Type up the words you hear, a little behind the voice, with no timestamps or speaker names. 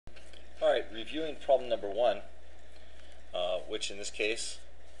Alright, reviewing problem number 1, which in this case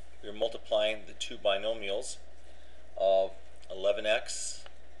we're multiplying the two binomials of 11x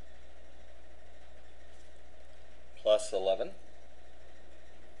plus 11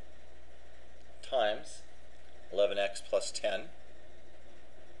 times 11x plus 10.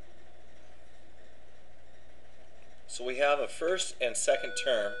 So we have a first and second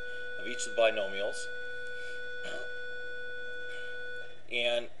term of each of the binomials,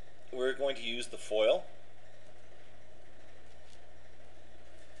 and we're going to use the FOIL.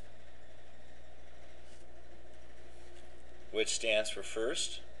 Which stands for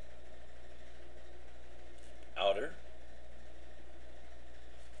first, outer,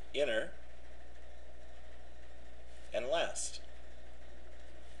 inner, and last.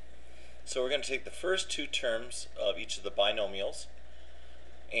 So we're going to take the first two terms of each of the binomials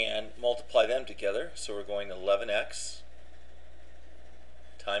and multiply them together. So we're going to 11x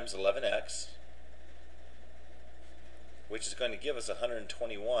times 11x, which is going to give us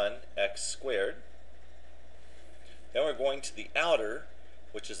 121x squared. Then we're going to the outer,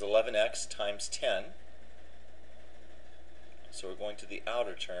 which is 11x times 10. So we're going to the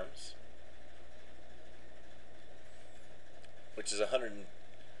outer terms, which is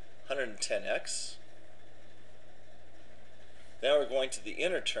 110x. Then we're going to the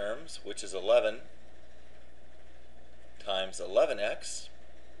inner terms, which is 11 times 11x,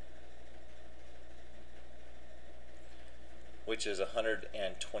 which is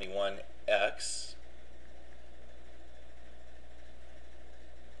 121x.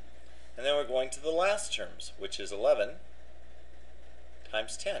 And then we're going to the last terms, which is 11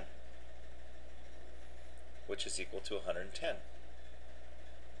 times 10, which is equal to 110.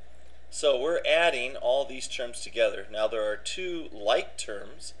 So we're adding all these terms together. Now there are two like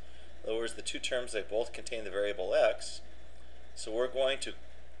terms. In other words, the two terms, they both contain the variable x. So we're going to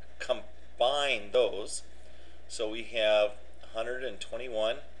combine those. So we have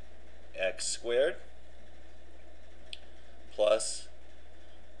 121x squared plus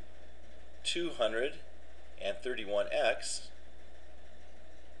 231x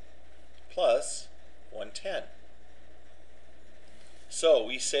plus 110. So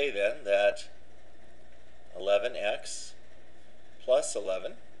we say then that 11x plus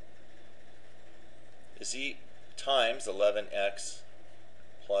 11 is times 11x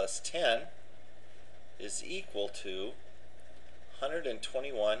plus 10 is equal to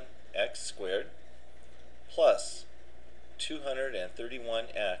 121x squared plus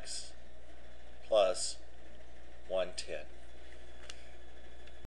 231x plus 110.